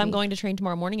see. Maybe. But I'm going to train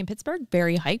tomorrow morning in Pittsburgh.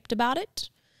 Very hyped about it.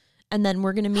 And then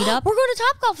we're going to meet up. We're going to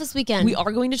Topgolf this weekend. We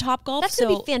are going to Topgolf. That's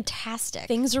going to be fantastic.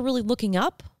 Things are really looking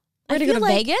up. We're going to go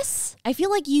to Vegas. I feel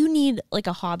like you need like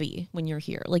a hobby when you're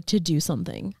here, like to do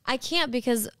something. I can't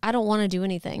because I don't want to do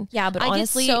anything. Yeah, but I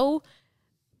honestly, get so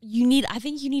I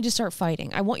think you need to start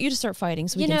fighting. I want you to start fighting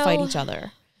so we can fight each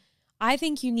other. I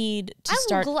think you need to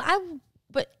start.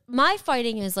 But my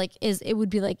fighting is it would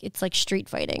be like it's like street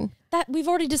fighting. That we've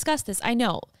already discussed this. I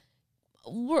know.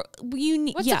 You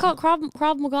need. What's it called?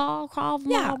 Krav Maga.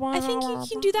 Yeah, I think you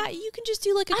can do that. You can just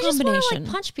do like a I combination. just want to like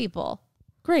punch people.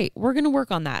 Great. We're going to work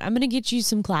on that. I'm going to get you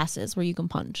some classes where you can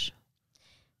punch.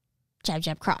 Jab,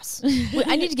 jab, cross. Wait,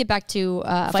 I need to get back to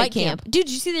fight camp. Dude, did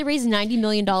you see they raised $90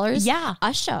 million? Yeah.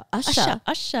 Usha. I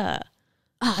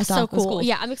So thought it was cool.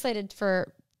 Yeah, I'm excited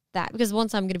for that because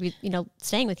once I'm going to be,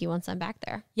 staying with you once I'm back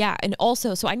there. Yeah. And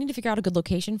also, so I need to figure out a good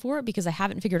location for it because I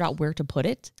haven't figured out where to put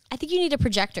it. I think you need a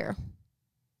projector.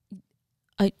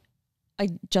 I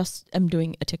just am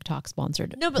doing a TikTok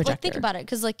sponsored No, but projector. like think about it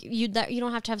because like you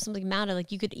don't have to have something mounted.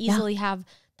 Like you could easily have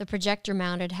the projector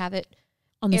mounted, have it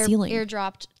on the ceiling,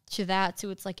 airdropped to that, so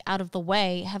it's like out of the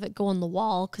way. Have it go on the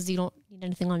wall because you don't need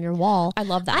anything on your wall. I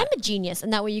love that. I'm a genius,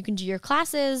 and that way you can do your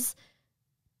classes.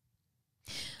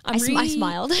 I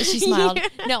smiled. She smiled.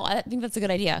 No, I think that's a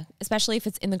good idea, especially if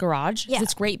it's in the garage. Yeah.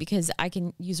 It's great because I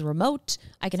can use a remote.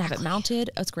 I can have it mounted.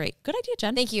 It's great. Good idea,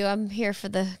 Jen. Thank you. I'm here for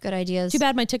the good ideas. Too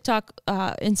bad my TikTok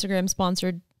Instagram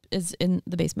sponsored is in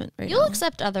the basement right now. You'll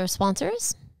accept other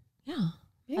sponsors. Yeah.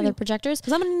 Other projectors.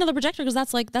 Because I'm in another projector because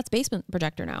that's basement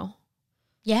projector now.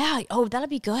 Yeah. Oh, that'll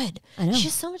be good. I know. She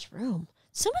has so much room.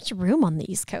 So much room on the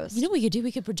East Coast. You know what we could do?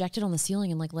 We could project it on the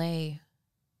ceiling and like lay.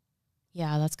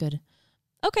 Yeah, that's good.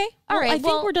 Okay. All right. I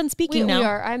think we're done speaking now. We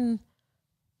are. I'm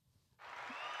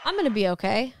going to be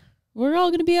okay. We're all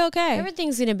going to be okay.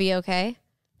 Everything's going to be okay.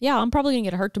 Yeah, I'm probably going to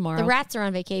get hurt tomorrow. The rats are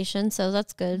on vacation, so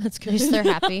that's good. That's good. At least they're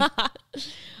happy. Yeah,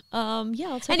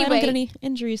 let's hope I Anyway. don't get any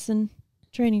injuries in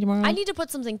training tomorrow. I need to put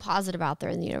something positive out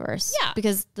there in the universe. Yeah.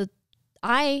 Because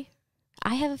I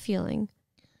have a feeling.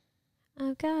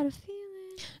 I've got a feeling.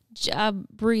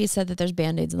 Bree said that there's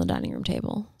Band-Aids on the dining room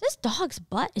table. This dog's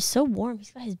butt is so warm.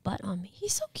 He's got his butt on me.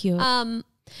 He's so cute.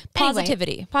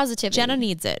 Positivity. Anyway, Positivity. Jenna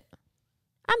needs it.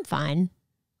 I'm fine.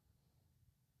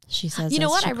 She says, you know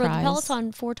what? I rode the cries.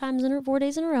 Peloton 4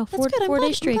 days in a row. That's good. 4 I'm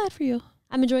days straight. I'm glad for you.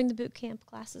 I'm enjoying the boot camp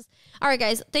classes. All right,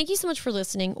 guys. Thank you so much for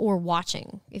listening or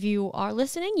watching. If you are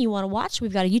listening, you want to watch,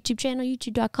 we've got a YouTube channel,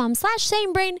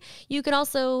 youtube.com/samebrain. You can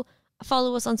also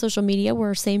follow us on social media.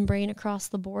 We're Same Brain across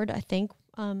the board, I think.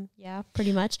 Yeah,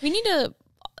 pretty much. We need to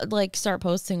start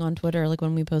posting on Twitter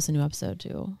when we post a new episode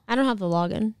too. I don't have the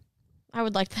login. I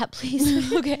would like that,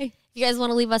 please. Okay. If you guys want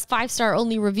to leave us 5-star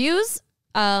only reviews,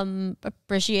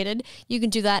 appreciated. You can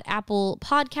do that Apple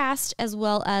Podcast as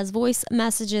well as voice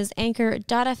messages,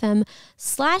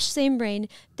 anchor.fm/samebrain.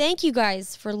 Thank you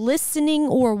guys for listening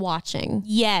or watching.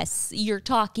 Yes, you're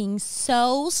talking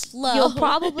so slow. You'll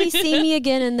probably see me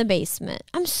again in the basement.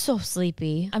 I'm so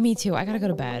sleepy. Me too. I gotta go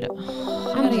to bed.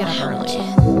 I gotta get up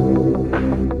early.